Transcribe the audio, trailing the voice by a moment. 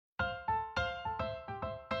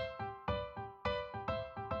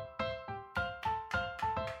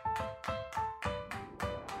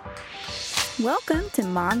Welcome to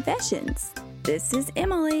Momfessions. This is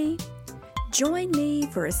Emily. Join me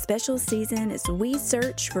for a special season as we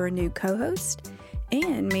search for a new co-host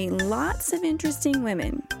and meet lots of interesting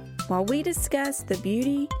women while we discuss the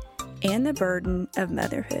beauty and the burden of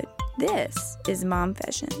motherhood. This is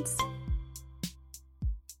Momfessions.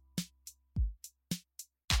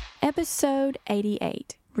 Episode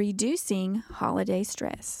 88, Reducing Holiday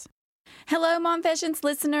Stress. Hello, Momfessions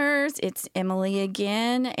listeners. It's Emily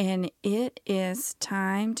again, and it is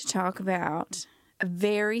time to talk about a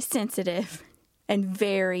very sensitive and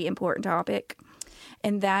very important topic,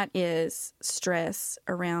 and that is stress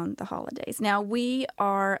around the holidays. Now, we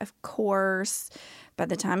are, of course, by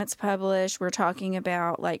the time it's published, we're talking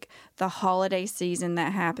about like the holiday season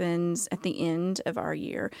that happens at the end of our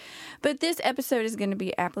year. But this episode is going to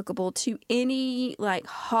be applicable to any like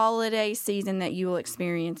holiday season that you will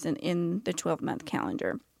experience in the 12-month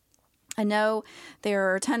calendar. I know there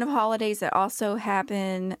are a ton of holidays that also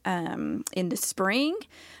happen in the spring,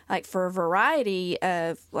 like for a variety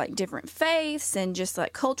of like different faiths and just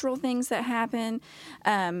like cultural things that happen.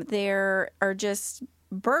 There are just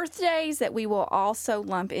birthdays that we will also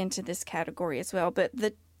lump into this category as well. But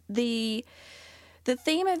the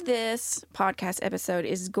theme of this podcast episode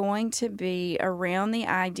is going to be around the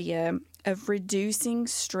idea of reducing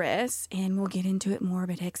stress, and we'll get into it more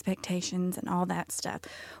about expectations and all that stuff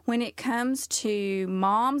when it comes to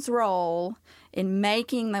mom's role in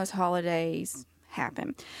making those holidays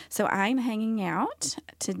happen. So I'm hanging out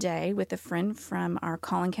today with a friend from our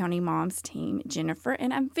Collin County Moms team, Jennifer,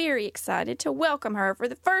 and I'm very excited to welcome her for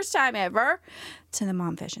the first time ever to the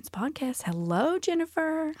Momfessions podcast. Hello,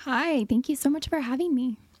 Jennifer. Hi, thank you so much for having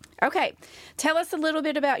me. Okay, tell us a little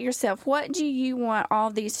bit about yourself. What do you want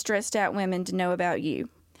all these stressed out women to know about you?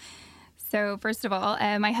 So first of all,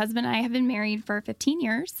 my husband and I have been married for 15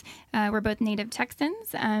 years. We're both native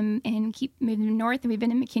Texans and keep moving north. And we've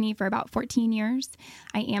been in McKinney for about 14 years.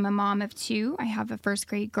 I am a mom of two. I have a first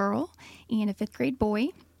grade girl and a fifth grade boy.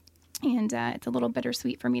 And it's a little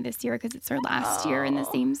bittersweet for me this year because it's our last year in the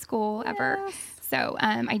same school ever. Yes. So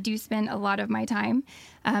I do spend a lot of my time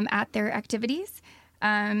at their activities.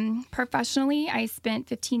 Professionally, I spent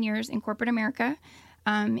 15 years in corporate America.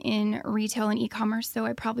 In retail and e-commerce, so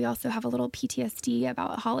I probably also have a little PTSD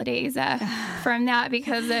about holidays from that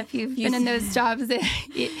because if you've been in those jobs,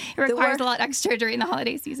 it requires a lot extra during the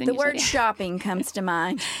holiday season. The word shopping comes to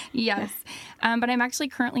mind. Yes, but I'm actually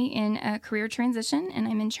currently in a career transition, and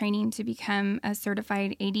I'm in training to become a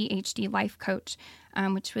certified ADHD life coach,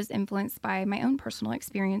 which was influenced by my own personal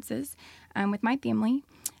experiences with my family.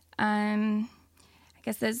 I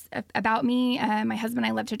guess this about me. My husband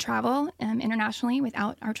and I love to travel internationally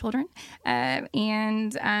without our children.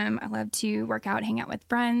 And I love to work out, hang out with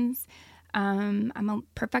friends. I'm a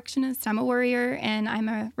perfectionist. I'm a worrier. And I'm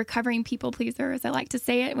a recovering people pleaser, as I like to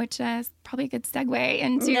say it, which is probably a good segue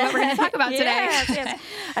into what we're going to talk about today. Yes.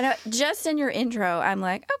 I know. Just in your intro, I'm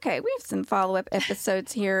like, okay, we have some follow-up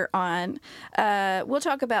episodes here on, we'll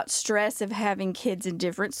talk about stress of having kids in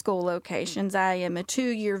different school locations. I am a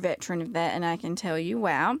 2-year veteran of that, and I can tell you,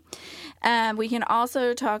 wow. We can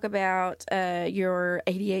also talk about your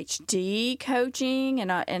ADHD coaching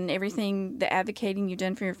and everything, the advocating you've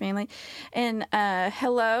done for your family. And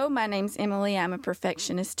hello, my name's Emily. I'm a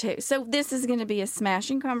perfectionist too. So this is going to be a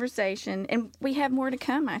smashing conversation, and we have more to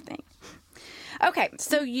come, I think. Okay,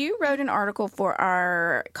 so you wrote an article for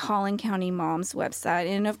our Collin County Moms website,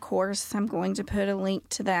 and of course, I'm going to put a link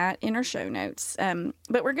to that in our show notes.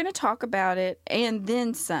 But we're going to talk about it and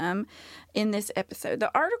then some in this episode.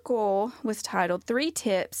 The article was titled 3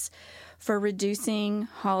 Tips for Reducing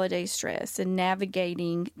Holiday Stress and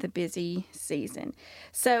Navigating the Busy Season.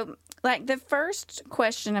 So, like, the first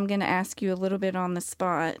question I'm going to ask you a little bit on the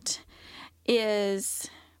spot is,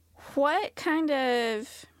 what kind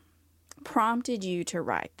of prompted you to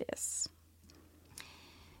write this?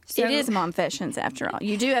 So, it is Momfessions, after all.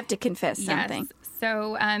 You do have to confess something. Yes.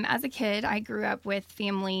 So as a kid, I grew up with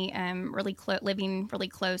family living really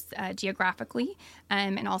close geographically,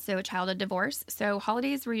 and also a child of divorce. So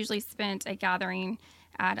holidays were usually spent at gathering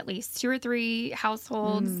at least 2 or 3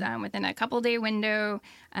 households within a couple-day window.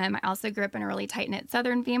 I also grew up in a really tight-knit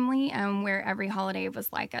Southern family where every holiday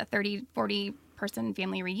was like a 30, 40-person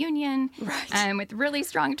family reunion, right. With really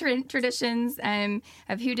strong traditions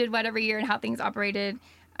of who did what every year and how things operated.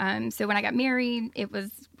 So when I got married, it was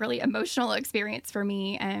really emotional experience for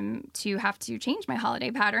me to have to change my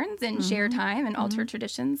holiday patterns and share time and alter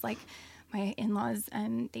traditions. Like my in-laws,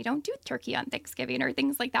 they don't do turkey on Thanksgiving or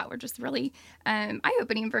things like that were just really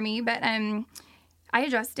eye-opening for me. But I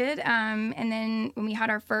adjusted. And then when we had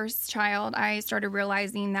our first child, I started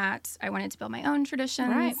realizing that I wanted to build my own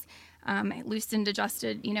traditions. I loosened,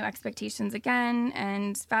 adjusted, expectations again.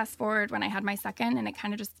 And fast forward when I had my second, and it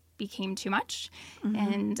kind of just became too much.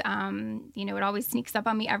 And, it always sneaks up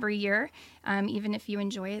on me every year. Even if you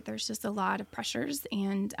enjoy it, there's just a lot of pressures.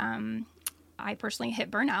 And I personally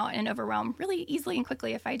hit burnout and overwhelm really easily and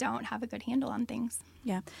quickly if I don't have a good handle on things.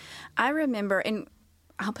 Yeah. I remember, and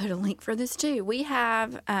I'll put a link for this too. We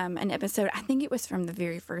have an episode, I think it was from the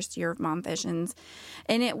very first year of Mom Visions,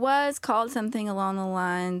 and it was called something along the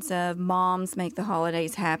lines of Moms Make the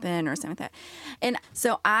Holidays Happen or something like that. And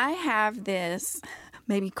so I have this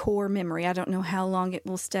maybe core memory. I don't know how long it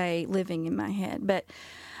will stay living in my head, but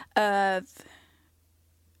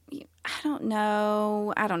I don't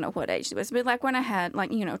know what age it was, but like when I had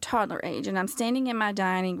toddler age, and I'm standing in my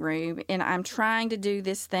dining room and I'm trying to do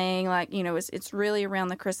this thing, it's really around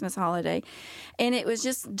the Christmas holiday. And it was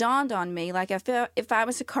just dawned on me, like I felt if I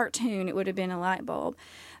was a cartoon, it would have been a light bulb,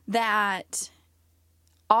 that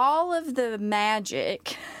all of the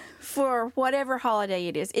magic for whatever holiday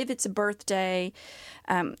it is, if it's a birthday,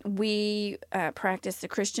 we practice the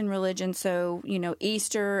Christian religion, so,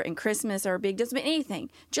 Easter and Christmas are big deals, but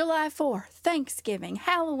anything, July 4th, Thanksgiving,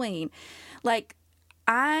 Halloween, like,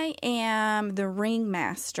 I am the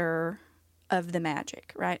ringmaster of the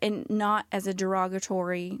magic, right? And not as a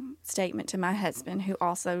derogatory statement to my husband, who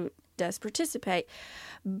also does participate,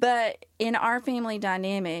 but in our family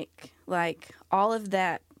dynamic, like, all of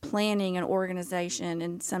that planning and organization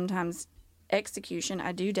and sometimes execution,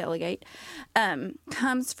 I do delegate,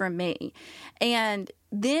 comes from me. And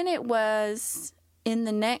then it was, in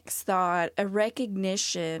the next thought, a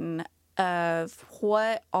recognition of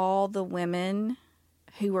what all the women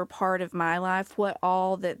who were part of my life, what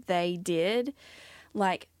all that they did,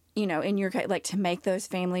 like, in your case, like to make those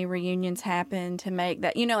family reunions happen, to make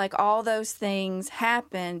that, like all those things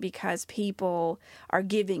happen because people are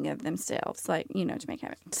giving of themselves, like, to make it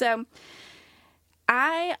happen. So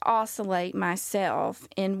I oscillate myself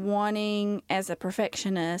in wanting, as a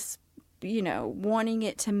perfectionist, wanting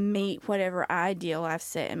it to meet whatever ideal I've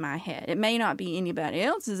set in my head. It may not be anybody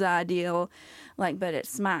else's ideal, but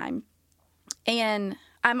it's mine. And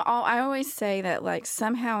I always say that, like,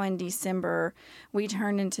 somehow in December we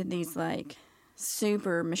turn into these, like,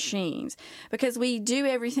 super machines because we do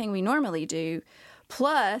everything we normally do,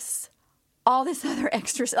 plus all this other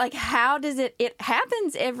extras. Like, how does it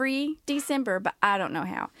happens every December, but I don't know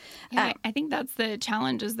how. Yeah, I think that's the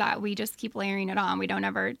challenge, is that we just keep layering it on. We don't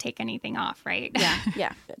ever take anything off, right?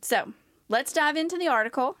 Yeah. So let's dive into the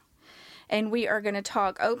article, and we are going to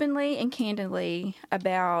talk openly and candidly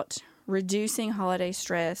about reducing holiday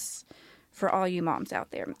stress for all you moms out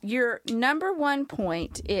there. Your number one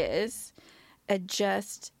point is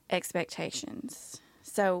adjust expectations.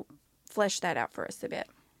 So flesh that out for us a bit.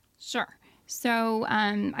 Sure. So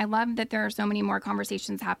I love that there are so many more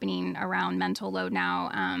conversations happening around mental load now.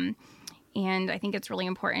 And I think it's really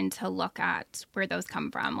important to look at where those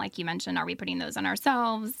come from. Like you mentioned, are we putting those on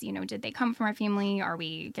ourselves? Did they come from our family? Are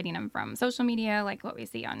we getting them from social media, like what we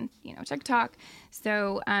see on, TikTok?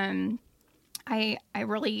 So I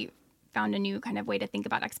really found a new kind of way to think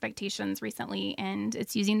about expectations recently, and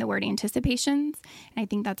it's using the word anticipations. And I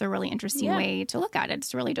think that's a really interesting way to look at it.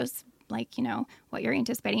 It's really just like, what you're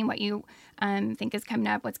anticipating, what you think is coming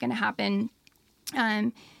up, what's going to happen.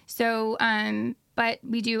 But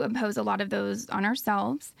we do impose a lot of those on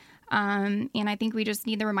ourselves. And I think we just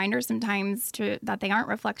need the reminder sometimes that they aren't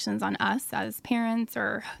reflections on us as parents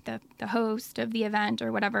or the host of the event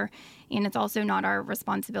or whatever. And it's also not our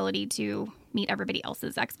responsibility to meet everybody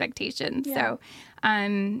else's expectations. Yeah.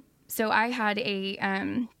 So I had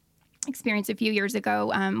a experience a few years ago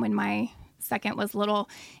when my second was little,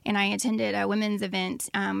 and I attended a women's event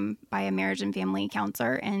by a marriage and family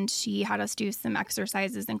counselor, and she had us do some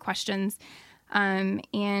exercises and questions.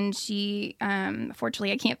 And she,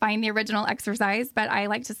 fortunately, I can't find the original exercise, but I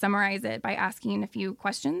like to summarize it by asking a few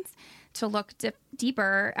questions to look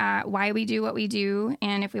deeper at why we do what we do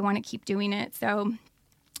and if we want to keep doing it. So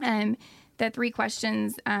the three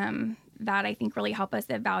questions that I think really help us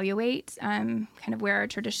evaluate kind of where our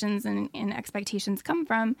traditions and expectations come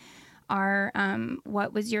from are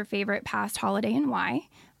what was your favorite past holiday and why,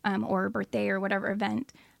 or birthday or whatever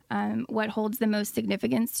event. What holds the most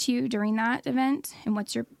significance to you during that event, and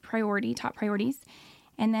what's your top priorities?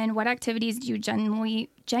 And then what activities do you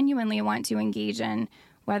genuinely want to engage in,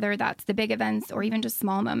 whether that's the big events or even just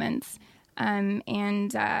small moments.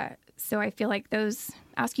 So I feel like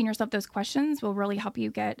asking yourself those questions will really help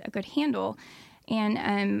you get a good handle.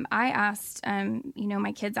 And I asked,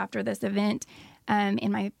 my kids after this event,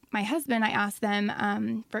 and my husband, I asked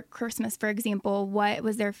them for Christmas, for example, what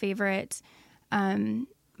was their favorite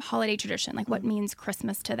holiday tradition, like what means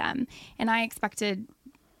Christmas to them. And I expected,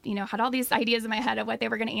 had all these ideas in my head of what they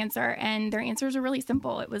were going to answer. And their answers are really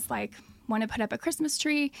simple. It was like, want to put up a Christmas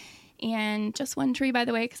tree, and just one tree, by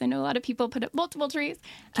the way, because I know a lot of people put up multiple trees.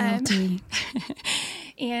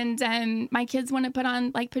 And my kids want to put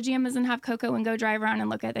on like pajamas and have cocoa and go drive around and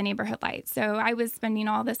look at the neighborhood lights. So I was spending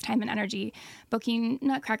all this time and energy booking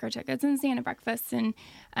Nutcracker tickets and Santa breakfasts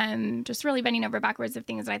and just really bending over backwards of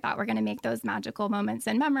things that I thought were going to make those magical moments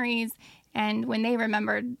and memories. And when they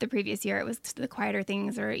remembered the previous year, it was the quieter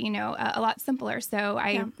things or, a lot simpler. So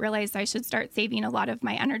I realized I should start saving a lot of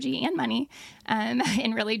my energy and money and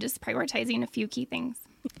really just prioritizing a few key things.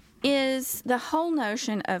 Is the whole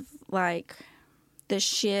notion of like the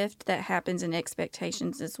shift that happens in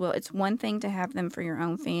expectations as well. It's one thing to have them for your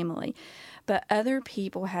own family, but other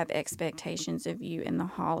people have expectations of you in the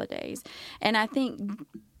holidays. And I think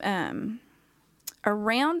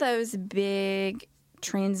around those big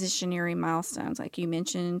transitionary milestones, like you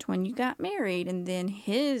mentioned when you got married, and then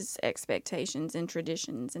his expectations and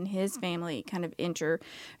traditions and his family kind of enter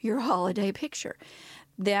your holiday picture.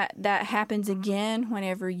 That happens again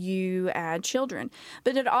whenever you add children.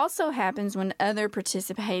 But it also happens when other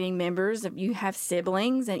participating members of you have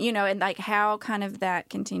siblings and, and like how kind of that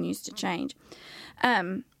continues to change.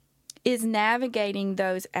 Is navigating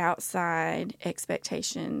those outside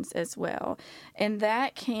expectations as well. And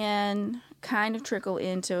that can kind of trickle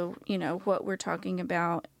into, what we're talking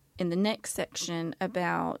about in the next section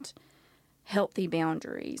about healthy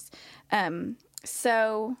boundaries.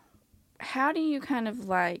 So how do you kind of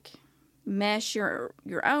like mesh your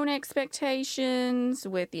own expectations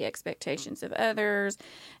with the expectations of others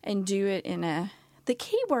and do it in the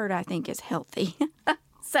key word I think is healthy.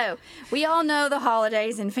 So we all know the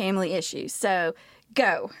holidays and family issues. So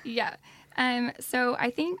go. Yeah. So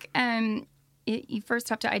I think you first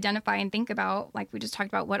have to identify and think about, like we just talked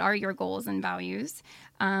about, what are your goals and values,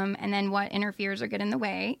 and then what interferes or gets in the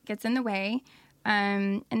way.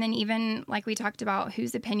 And then even like we talked about,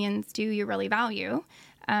 whose opinions do you really value?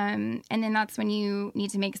 And then that's when you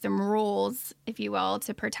need to make some rules, if you will,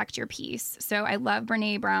 to protect your peace. So I love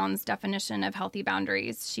Brene Brown's definition of healthy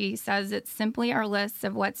boundaries. She says it's simply our lists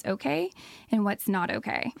of what's okay and what's not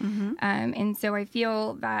okay. Mm-hmm. And so I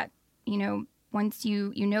feel that, once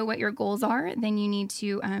you know what your goals are, then you need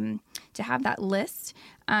to have that list,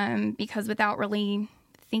 because without really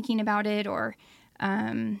thinking about it or,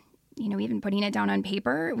 even putting it down on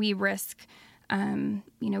paper, we risk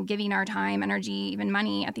giving our time, energy, even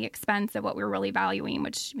money at the expense of what we're really valuing,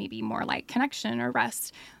 which may be more like connection or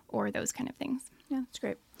rest or those kind of things. Yeah, that's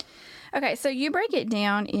great. Okay, so you break it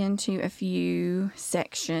down into a few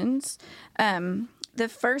sections. The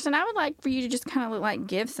first, and I would like for you to just kind of like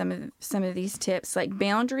give some of these tips, like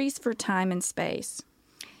boundaries for time and space.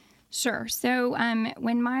 Sure. So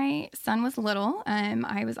when my son was little,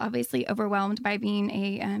 I was obviously overwhelmed by being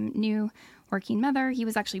a new working mother. He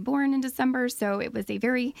was actually born in December, so it was a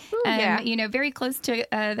very, very close to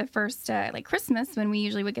the first like Christmas when we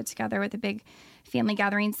usually would get together with a big family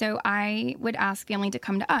gathering. So I would ask family to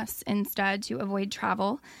come to us instead to avoid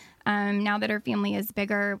travel. Now that our family is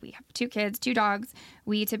bigger, we have 2 kids, 2 dogs,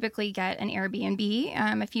 we typically get an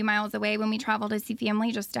Airbnb a few miles away when we travel to see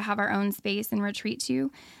family, just to have our own space and retreat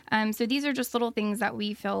to. So these are just little things that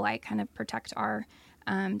we feel like kind of protect our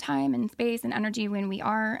time and space and energy when we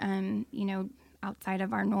are, outside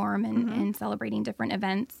of our norm and celebrating different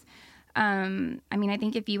events. I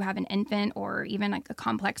think if you have an infant or even like a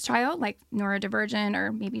complex child, like neurodivergent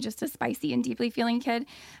or maybe just a spicy and deeply feeling kid,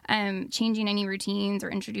 changing any routines or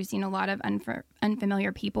introducing a lot of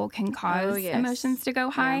unfamiliar people can cause emotions to go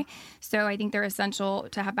high. Yeah. So I think they're essential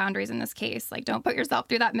to have boundaries in this case. Like, don't put yourself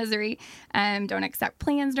through that misery. Don't accept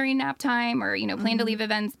plans during nap time or, plan to leave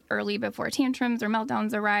events early before tantrums or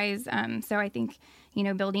meltdowns arise. So I think,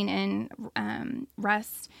 building in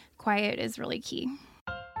rest, quiet is really key.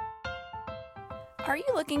 Are you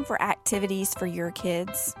looking for activities for your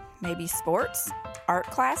kids? Maybe sports, art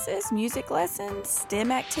classes, music lessons,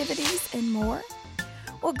 STEM activities, and more?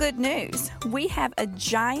 Well, good news. We have a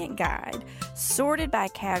giant guide sorted by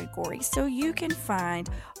category so you can find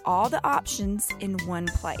all the options in one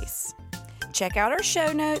place. Check out our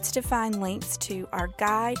show notes to find links to our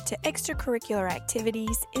guide to extracurricular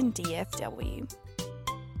activities in DFW.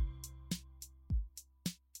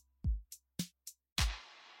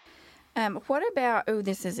 What about,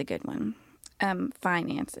 this is a good one,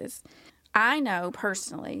 finances. I know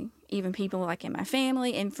personally, even people like in my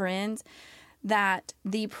family and friends, that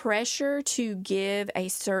the pressure to give a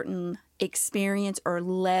certain experience or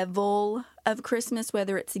level of Christmas,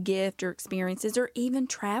 whether it's a gift or experiences or even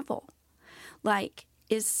travel, like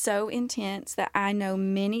is so intense that I know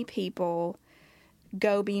many people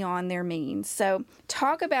go beyond their means. So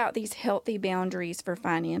talk about these healthy boundaries for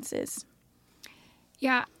finances.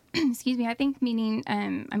 Yeah. Excuse me. I think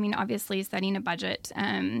obviously setting a budget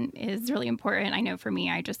is really important. I know for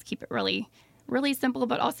me, I just keep it really, really simple,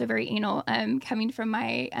 but also very anal. Coming from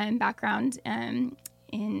my background in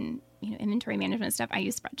inventory management stuff, I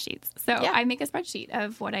use spreadsheets. So yeah. I make a spreadsheet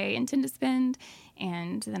of what I intend to spend,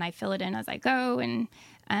 and then I fill it in as I go, and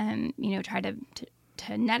try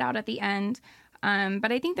to net out at the end.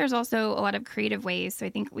 But I think there's also a lot of creative ways. So I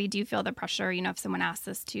think we do feel the pressure, if someone asks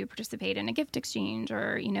us to participate in a gift exchange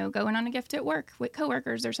or, going on a gift at work with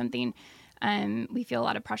coworkers or something, we feel a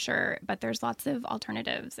lot of pressure, but there's lots of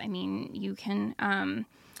alternatives. I mean, you can,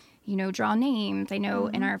 draw names. I know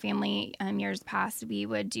in our family, years past, we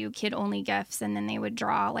would do kid-only gifts, and then they would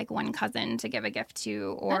draw like one cousin to give a gift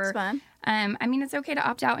to. Or, that's fun. It's okay to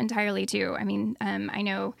opt out entirely too. I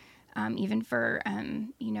know. Even for,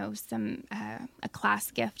 a class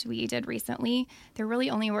gift we did recently, there really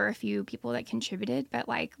only were a few people that contributed, but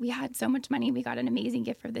we had so much money, we got an amazing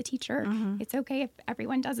gift for the teacher. It's okay if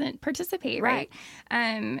everyone doesn't participate, right?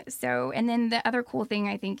 And then the other cool thing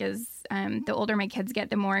I think is the older my kids get,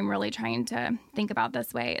 the more I'm really trying to think about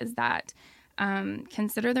this way, is that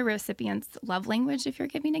consider the recipient's love language if you're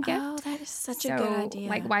giving a gift. Oh, that is such a good idea.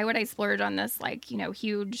 Why would I splurge on this,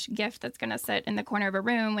 huge gift that's going to sit in the corner of a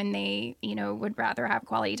room when they, would rather have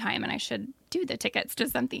quality time, and I should do the tickets to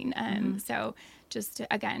something. So just,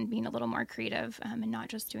 again, being a little more creative and not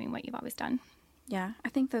just doing what you've always done. Yeah, I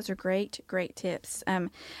think those are great tips.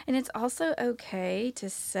 And it's also okay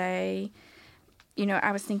to say,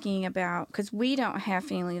 I was thinking about, because we don't have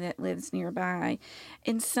family that lives nearby,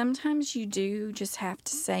 and sometimes you do just have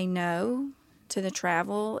to say no to the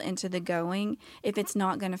travel and to the going if it's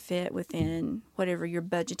not going to fit within whatever your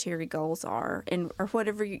budgetary goals are, or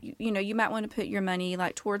whatever you might want to put your money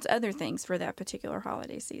towards other things for that particular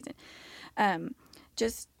holiday season.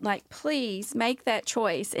 Just please make that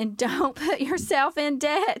choice and don't put yourself in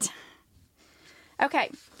debt.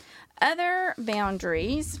 Okay. Other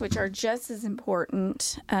boundaries, which are just as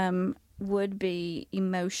important, would be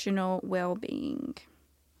emotional well-being.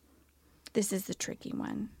 This is the tricky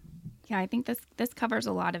one. Yeah, I think this covers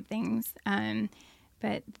a lot of things,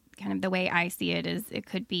 but kind of the way I see it is it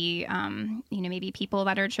could be, maybe people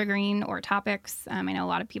that are triggering or topics. I know a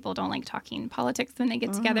lot of people don't like talking politics when they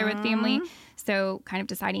get together with family, so kind of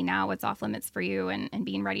deciding now what's off limits for you and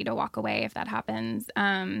being ready to walk away if that happens.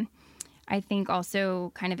 I think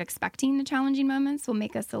also kind of expecting the challenging moments will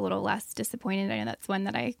make us a little less disappointed. I know that's one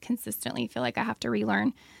that I consistently feel like I have to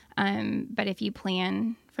relearn. But if you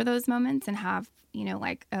plan for those moments and have,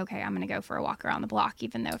 okay, I'm going to go for a walk around the block,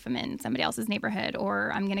 even though if I'm in somebody else's neighborhood,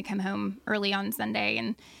 or I'm going to come home early on Sunday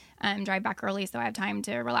and drive back early so I have time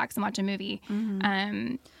to relax and watch a movie.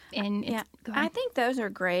 I think those are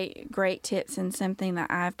great tips, and something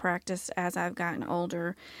that I've practiced as I've gotten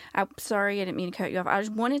older. I'm sorry, I didn't mean to cut you off. I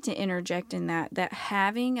just wanted to interject in that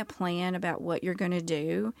having a plan about what you're going to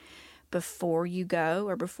do before you go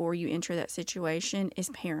or before you enter that situation is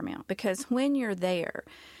paramount, because when you're there,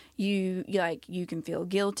 you can feel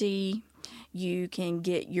guilty. You can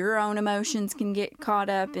get your own emotions can get caught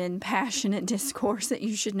up in passionate discourse that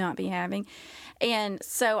you should not be having. And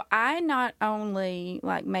so I not only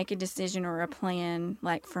make a decision or a plan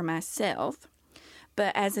for myself,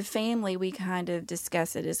 but as a family, we kind of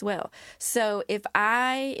discuss it as well. So if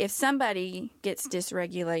somebody gets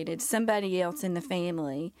dysregulated, somebody else in the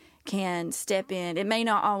family can step in. It may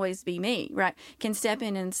not always be me, right? Can step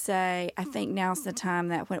in and say, I think now's the time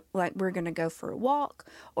that we're going to go for a walk,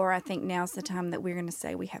 or I think now's the time that we're going to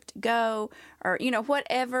say we have to go, or,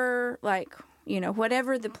 whatever,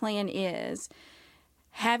 whatever the plan is.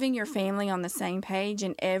 Having your family on the same page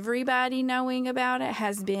and everybody knowing about it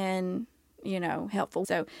has been, helpful.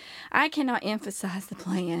 So I cannot emphasize the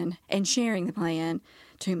plan and sharing the plan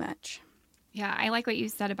too much. Yeah, I like what you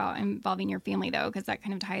said about involving your family, though, because that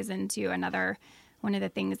kind of ties into one of the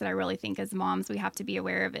things that I really think as moms we have to be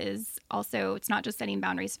aware of is also it's not just setting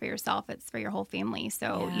boundaries for yourself, it's for your whole family.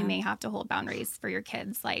 So you may have to hold boundaries for your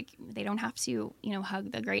kids. They don't have to,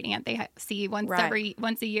 hug the great aunt they see once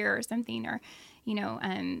a year or something, or,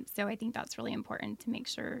 so I think that's really important to make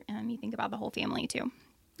sure you think about the whole family too.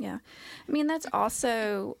 Yeah. That's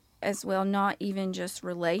also as well, not even just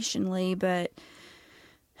relationally, but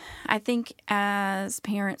I think as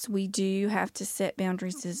parents, we do have to set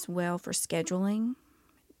boundaries as well for scheduling,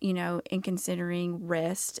 and considering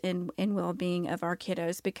rest and well-being of our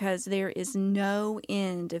kiddos, because there is no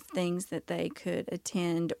end of things that they could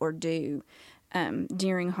attend or do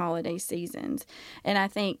during holiday seasons. And I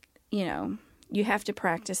think, you have to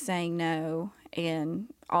practice saying no and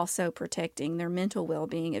also protecting their mental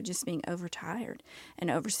well-being of just being overtired and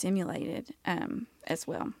overstimulated as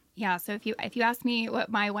well. Yeah. So if you ask me what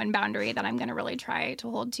my one boundary that I'm going to really try to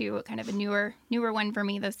hold to, kind of a newer one for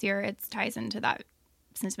me this year, it ties into that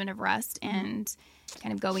sentiment of rest and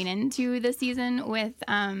kind of going into the season with,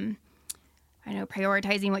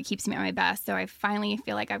 prioritizing what keeps me at my best. So I finally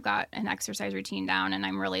feel like I've got an exercise routine down, and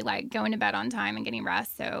I'm really like going to bed on time and getting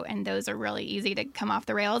rest. So, and those are really easy to come off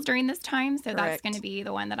the rails during this time. So that's going to be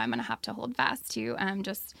the one that I'm going to have to hold fast to,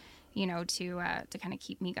 to kind of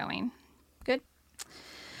keep me going. Good.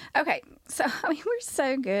 Okay, so we're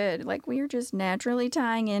so good. Like, we are just naturally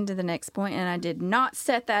tying into the next point, and I did not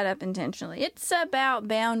set that up intentionally. It's about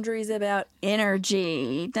boundaries, about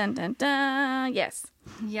energy. Dun, dun, dun. Yes.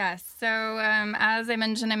 Yes. So, as I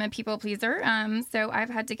mentioned, I'm a people pleaser. So I've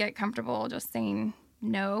had to get comfortable just saying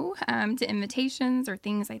no to invitations or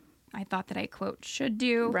things I thought that I, quote, should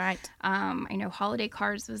do. Right. I know holiday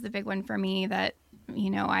cards was the big one for me that,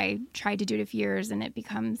 I tried to do it a few years, and it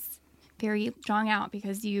becomes very drawn out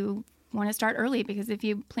because you want to start early, because if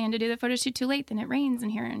you plan to do the photo shoot too late, then it rains in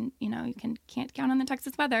here, and you can't count on the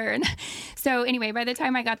Texas weather. And so anyway, by the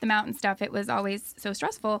time I got them out and stuff, it was always so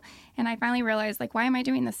stressful. And I finally realized, like, why am I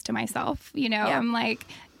doing this to myself? Yeah. I'm like,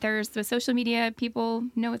 there's the social media, people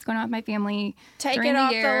know what's going on with my family. Take it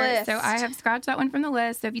off the list. So I have scratched that one from the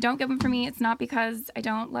list. So if you don't get one from me, it's not because I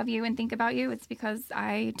don't love you and think about you. It's because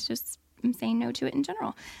I just am saying no to it in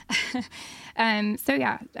general. So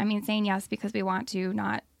yeah, saying yes because we want to,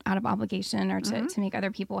 not out of obligation or to make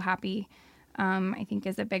other people happy, I think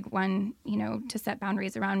is a big one, to set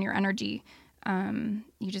boundaries around your energy.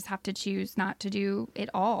 You just have to choose not to do it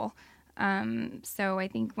all. So I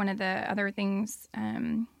think one of the other things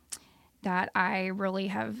that I really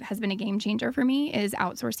has been a game changer for me is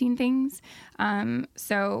outsourcing things.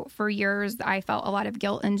 So for years, I felt a lot of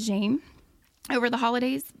guilt and shame over the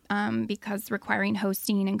holidays because requiring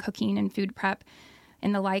hosting and cooking and food prep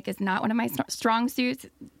and the like is not one of my strong suits,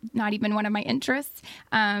 not even one of my interests.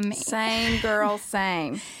 Same, girl,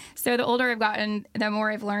 same. So the older I've gotten, the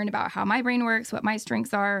more I've learned about how my brain works, what my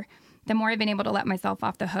strengths are, the more I've been able to let myself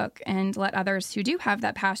off the hook and let others who do have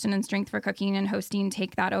that passion and strength for cooking and hosting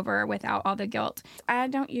take that over without all the guilt. I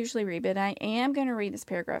don't usually read, but I am going to read this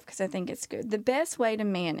paragraph because I think it's good. The best way to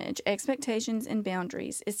manage expectations and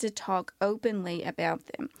boundaries is to talk openly about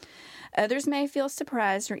them. Others may feel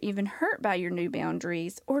surprised or even hurt by your new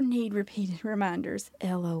boundaries or need repeated reminders.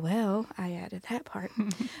 LOL, I added that part.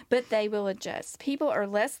 But they will adjust. People are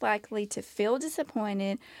less likely to feel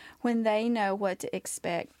disappointed when they know what to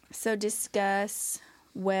expect. So discuss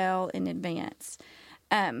well in advance.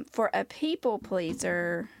 For a people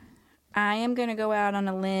pleaser, I am going to go out on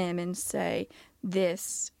a limb and say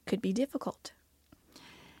this could be difficult.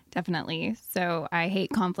 Definitely. So I hate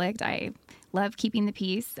conflict. I love keeping the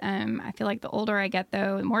peace. I feel like the older I get,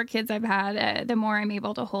 though, the more kids I've had, the more I'm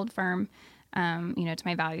able to hold firm, to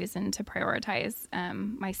my values and to prioritize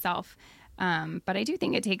myself. But I do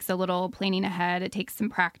think it takes a little planning ahead. It takes some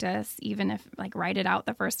practice, even if write it out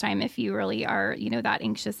the first time if you really are, that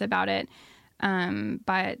anxious about it.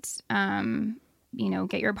 But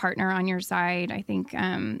get your partner on your side. I think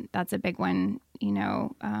that's a big one,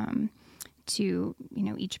 to,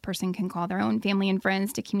 each person can call their own family and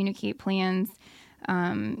friends to communicate plans,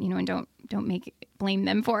 and don't blame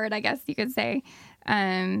them for it, I guess you could say.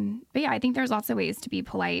 But yeah, I think there's lots of ways to be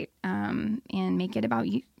polite, and make it about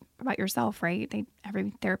you, about yourself, right?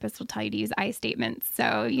 Every therapist will tell you to use I statements.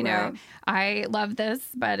 So, Right. I love this,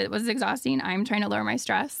 but it was exhausting. I'm trying to lower my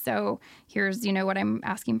stress. So here's, what I'm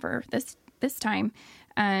asking for this time.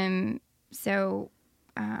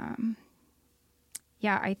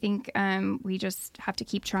 Yeah, I think we just have to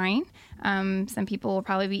keep trying. Some people will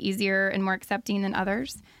probably be easier and more accepting than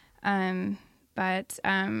others. But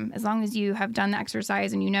as long as you have done the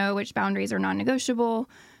exercise and you know which boundaries are non-negotiable,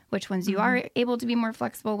 which ones you are able to be more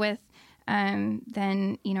flexible with,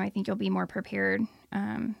 then, I think you'll be more prepared.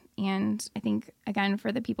 And I think, again,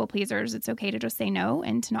 for the people pleasers, it's okay to just say no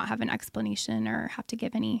and to not have an explanation or have to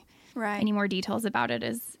give any more details about it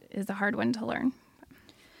is a hard one to learn.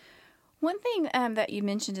 One thing that you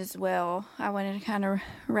mentioned as well, I wanted to kind of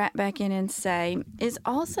wrap back in and say, is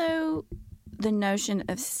also the notion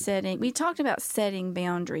of we talked about setting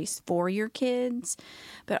boundaries for your kids,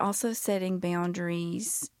 but also setting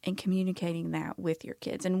boundaries and communicating that with your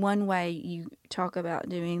kids. And one way you talk about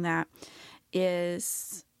doing that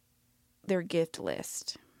is their gift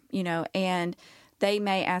list, and they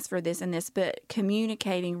may ask for this and this, but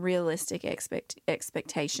communicating realistic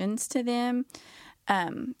expectations to them.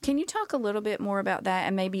 Can you talk a little bit more about that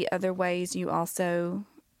and maybe other ways you also,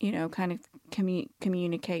 kind of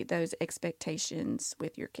communicate those expectations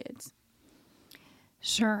with your kids?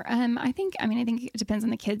 Sure. I think it depends on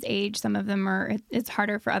the kid's age. Some of them it's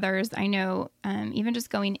harder for others. I know, even just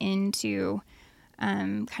going into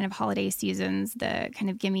kind of holiday seasons, the kind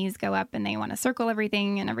of gimmies go up and they want to circle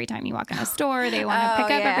everything. And every time you walk in a store, they want to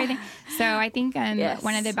pick up everything. So I think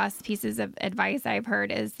one of the best pieces of advice I've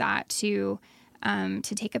heard is that to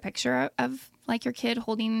take a picture of like your kid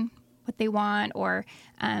holding what they want, or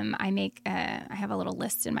I have a little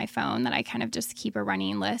list in my phone that I kind of just keep a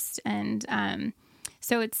running list, and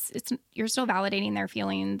so it's you're still validating their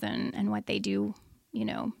feelings and what they do,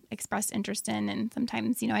 express interest in. And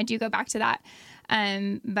sometimes, I do go back to that.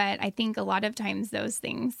 But I think a lot of times those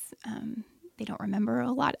things, they don't remember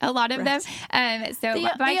a lot of them. So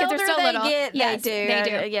my kids are still little. Yes, they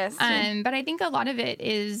do. Yes. But I think a lot of it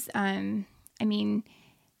is,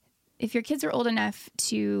 if your kids are old enough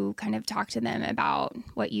to kind of talk to them about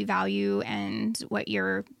what you value and what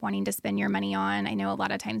you're wanting to spend your money on. I know a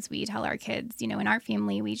lot of times we tell our kids, in our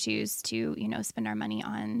family, we choose to, spend our money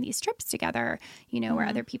on these trips together, where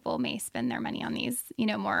other people may spend their money on these,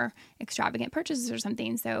 more extravagant purchases or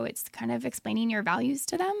something. So it's kind of explaining your values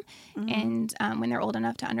to them and when they're old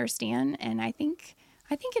enough to understand. And I think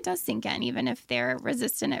it does sink in, even if they're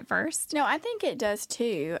resistant at first. No, I think it does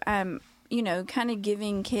too. Kind of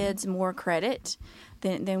giving kids more credit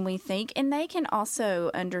than we think. And they can also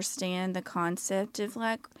understand the concept of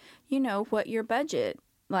what your budget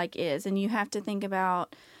is. And you have to think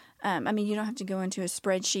about, you don't have to go into a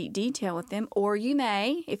spreadsheet detail with them, or you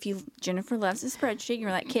may, Jennifer loves a spreadsheet.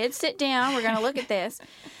 You're like, kids, sit down. We're going to look at this.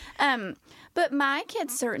 But my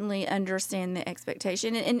kids certainly understand the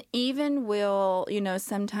expectation and even will,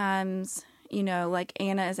 sometimes, like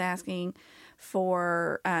Anna is asking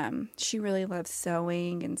for, she really loves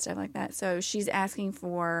sewing and stuff like that. So she's asking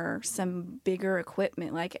for some bigger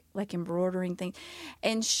equipment, like embroidering things.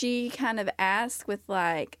 And she kind of asked with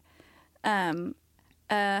a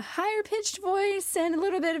higher pitched voice and a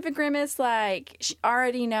little bit of a grimace,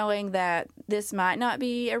 already knowing that this might not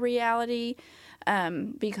be a reality,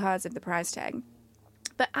 because of the price tag.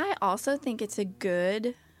 But I also think it's a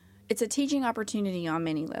teaching opportunity on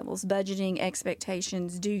many levels. Budgeting,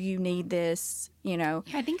 expectations. Do you need this?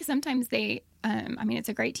 I think sometimes it's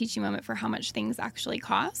a great teaching moment for how much things actually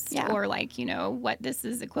cost, or what this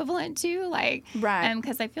is equivalent to, right?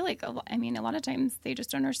 Because I feel like a lot of times they just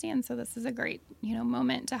don't understand. So this is a great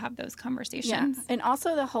moment to have those conversations. Yeah. And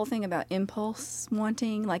also the whole thing about impulse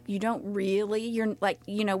wanting, we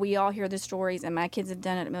all hear the stories, and my kids have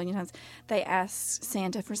done it a million times. They ask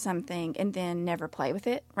Santa for something and then never play with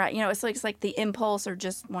it, right? It's like the impulse or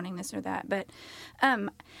just wanting this or that. But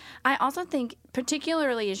I also think,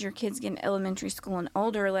 particularly as your kids get in elementary school and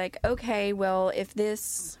older, okay, well, if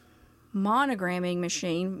this monogramming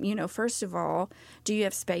machine, first of all, do you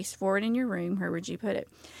have space for it in your room? Where would you put it?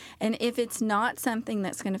 And if it's not something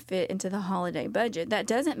that's going to fit into the holiday budget, that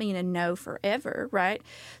doesn't mean a no forever, right?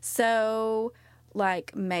 So,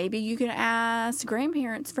 maybe you could ask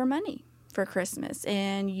grandparents for money for Christmas,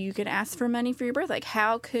 and you could ask for money for your birthday.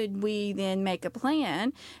 How could we then make a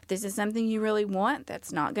plan? If this is something you really want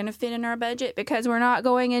that's not going to fit in our budget because we're not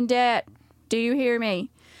going in debt. Do you hear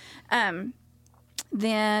me?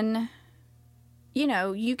 Then,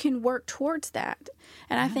 you can work towards that.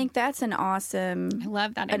 And I think that's an awesome, I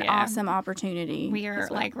love that idea. An awesome opportunity. We are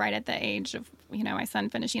right at the age of, my son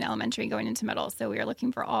finishing elementary, going into middle. So we are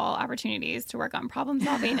looking for all opportunities to work on problem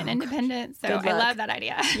solving and independence. So I love that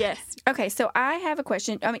idea. Yes. Okay. So I have a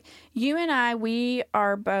question. You and I, we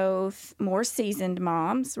are both more seasoned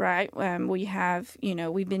moms, right? We have,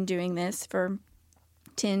 we've been doing this for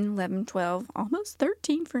 10, 11, 12, almost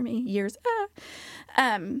 13 for me years.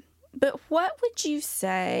 But what would you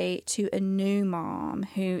say to a new mom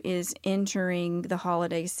who is entering the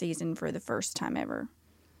holiday season for the first time ever?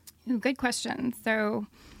 Good question. So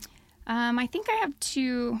I think I have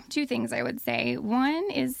two things I would say.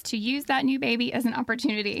 One is to use that new baby as an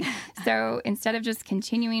opportunity. So instead of just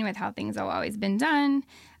continuing with how things have always been done,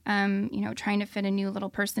 trying to fit a new little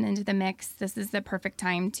person into the mix, this is the perfect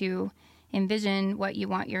time to envision what you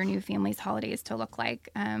want your new family's holidays to look like.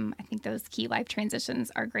 I think those key life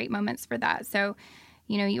transitions are great moments for that. So,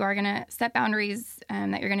 you are going to set boundaries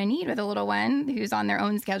that you're going to need with a little one who's on their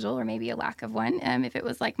own schedule, or maybe a lack of one, if it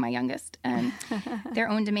was like my youngest, their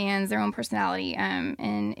own demands, their own personality.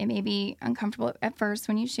 And it may be uncomfortable at first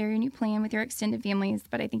when you share your new plan with your extended families,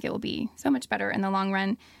 but I think it will be so much better in the long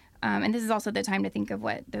run. And this is also the time to think of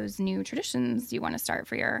what those new traditions you want to start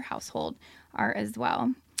for your household are as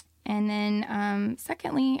well. And then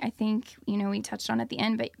secondly, I think, we touched on at the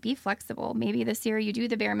end, but be flexible. Maybe this year you do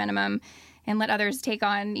the bare minimum and let others take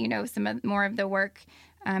on, more of the work.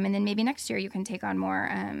 And then maybe next year you can take on more.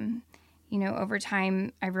 Over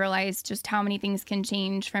time, I've realized just how many things can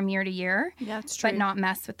change from year to year. Yeah, that's true. But not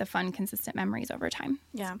mess with the fun, consistent memories over time.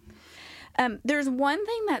 Yeah. There's one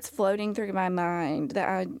thing that's floating through my mind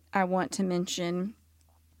that I want to mention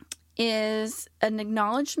is an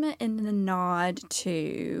acknowledgement and a nod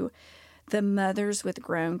to the mothers with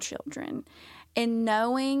grown children. And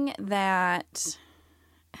knowing that,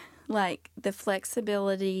 like, the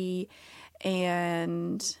flexibility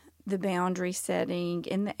and the boundary setting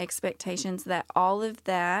and the expectations, that all of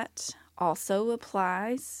that also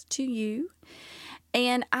applies to you.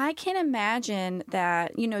 And I can imagine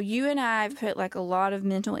that, you and I have put like a lot of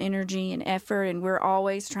mental energy and effort, and we're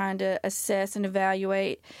always trying to assess and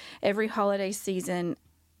evaluate every holiday season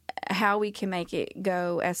how we can make it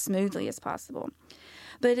go as smoothly as possible.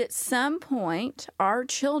 But at some point, our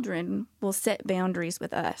children will set boundaries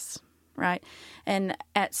with us, right? And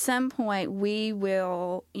at some point, we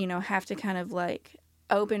will, have to kind of like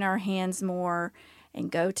open our hands more and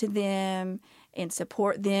go to them and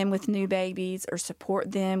support them with new babies or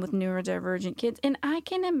support them with neurodivergent kids. And I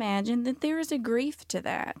can imagine that there is a grief to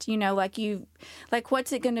that. Like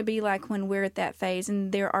what's it going to be like when we're at that phase?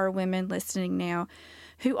 And there are women listening now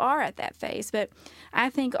who are at that phase. But I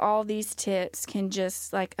think all these tips can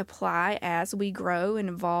just like apply as we grow and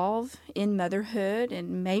evolve in motherhood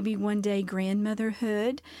and maybe one day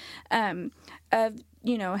grandmotherhood, of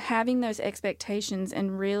having those expectations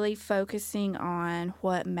and really focusing on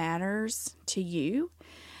what matters to you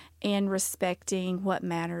and respecting what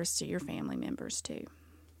matters to your family members too.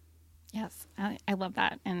 Yes, I love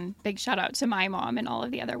that. And big shout out to my mom and all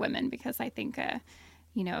of the other women, because I think,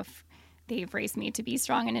 if they've raised me to be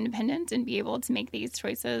strong and independent and be able to make these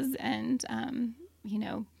choices and,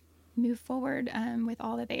 move forward with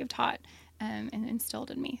all that they've taught and instilled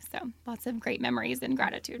in me. So lots of great memories and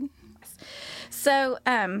gratitude. So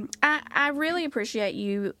I really appreciate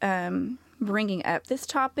you bringing up this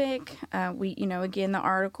topic. Again, the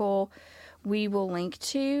article we will link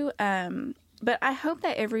to. But I hope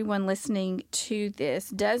that everyone listening to this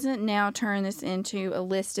doesn't now turn this into a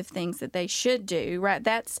list of things that they should do, right?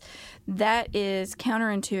 That is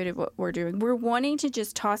counterintuitive what we're doing. We're wanting to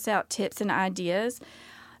just toss out tips and ideas.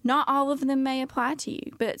 Not all of them may apply to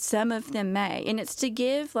you, but some of them may. And it's to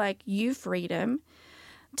give you freedom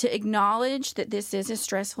to acknowledge that this is a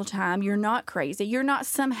stressful time. You're not crazy. You're not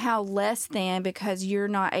somehow less than because you're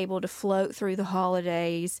not able to float through the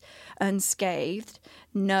holidays unscathed.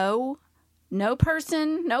 No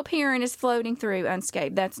person, no parent is floating through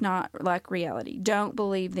unscathed. That's not reality. Don't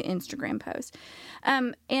believe the Instagram post.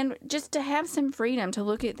 And just to have some freedom to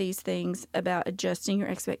look at these things about adjusting your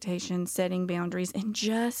expectations, setting boundaries, and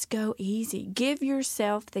just go easy. Give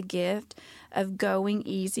yourself the gift of going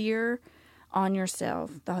easier on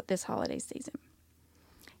yourself this holiday season.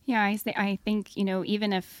 Yeah, I think,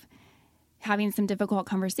 even if having some difficult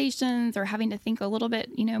conversations or having to think a little bit,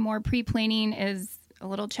 more pre-planning is a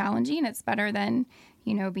little challenging, it's better than,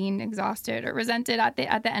 being exhausted or resented at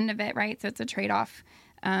the end of it, right? So it's a trade-off,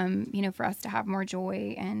 for us to have more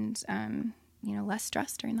joy and, less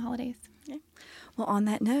stress during the holidays. Yeah. Well, on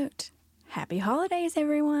that note, happy holidays,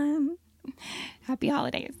 everyone. Happy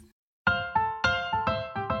holidays.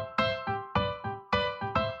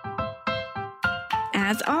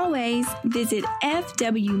 As always, visit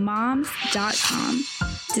fwmoms.com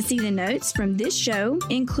to see the notes from this show,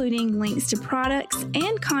 including links to products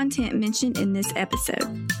and content mentioned in this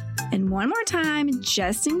episode. And one more time,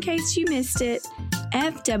 just in case you missed it,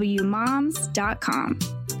 fwmoms.com.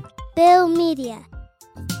 Bill Media.